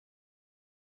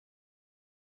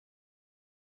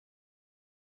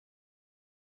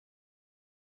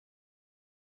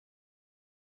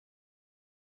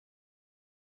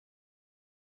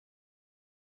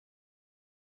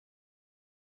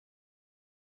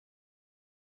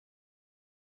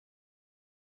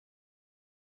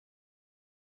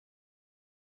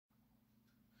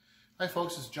Hi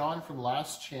folks, it's John from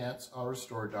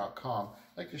lastchanceauto.com.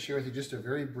 I'd like to share with you just a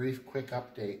very brief, quick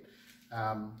update.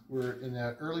 We're in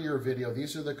an earlier video.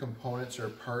 These are the components or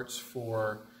parts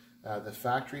for the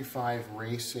Factory 5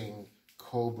 Racing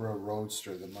Cobra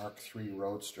Roadster, the Mark III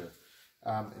Roadster.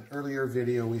 An earlier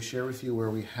video we shared with you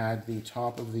where we had the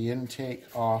top of the intake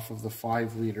off of the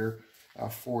 5-liter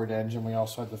Ford engine. We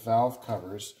also had the valve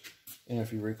covers. And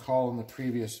if you recall in the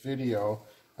previous video,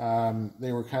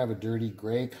 they were kind of a dirty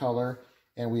gray color,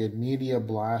 and we had media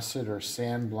blasted or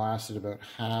sand blasted about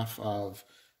half of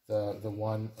the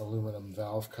one aluminum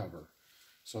valve cover.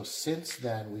 So since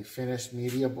then, we finished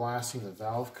media blasting the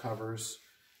valve covers.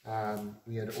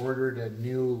 We had ordered a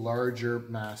new larger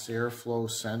mass airflow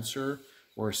sensor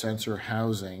or sensor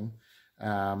housing,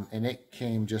 and it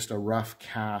came just a rough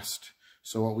cast.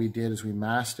 So what we did is we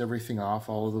masked everything off,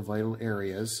 all of the vital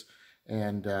areas,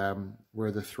 and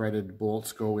where the threaded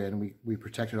bolts go in, we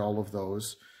protected all of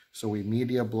those. So we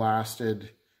media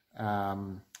blasted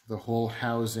the whole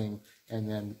housing, and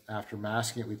then after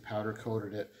masking it, we powder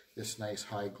coated it this nice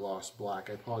high gloss black.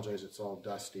 I apologize, it's all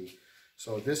dusty.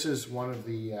 So this is one of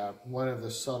the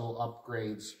subtle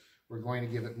upgrades. We're going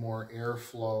to give it more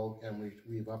airflow, and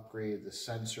we've upgraded the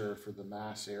sensor for the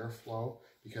mass airflow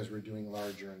because we're doing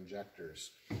larger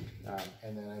injectors.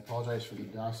 And then I apologize for the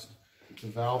dust. The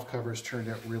valve covers turned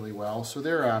out really well. So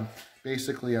they're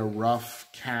basically a rough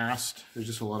cast. There's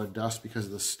just a lot of dust because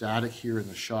of the static here in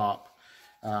the shop.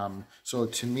 So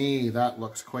to me, that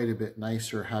looks quite a bit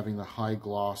nicer having the high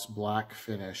gloss black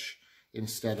finish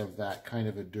instead of that kind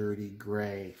of a dirty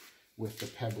gray with the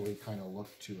pebbly kind of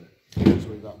look to it. So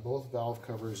we've got both valve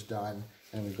covers done,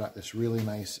 and we've got this really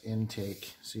nice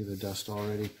intake. See the dust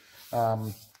already?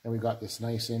 And we've got this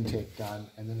nice intake done,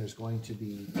 and then there's going to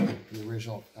be the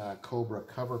original Cobra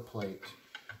cover plate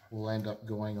will end up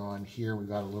going on here. We've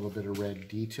got a little bit of red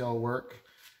detail work.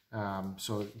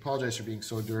 So apologize for being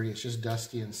so dirty. It's just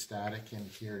dusty and static in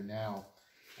here now.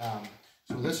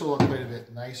 So this will look quite a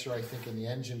bit nicer, I think, in the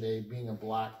engine bay, being a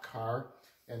black car.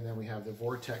 And then we have the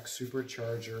Vortex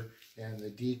supercharger and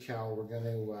the decal. We're going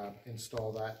to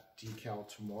install that decal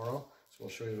tomorrow. So we'll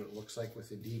show you what it looks like with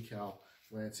the decal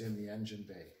when it's in the engine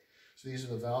bay. So these are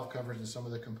the valve covers and some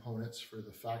of the components for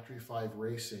the Factory 5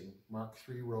 Racing Mark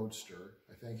III Roadster.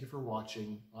 I thank you for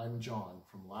watching. I'm John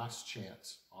from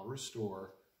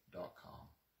lastchanceauto.com.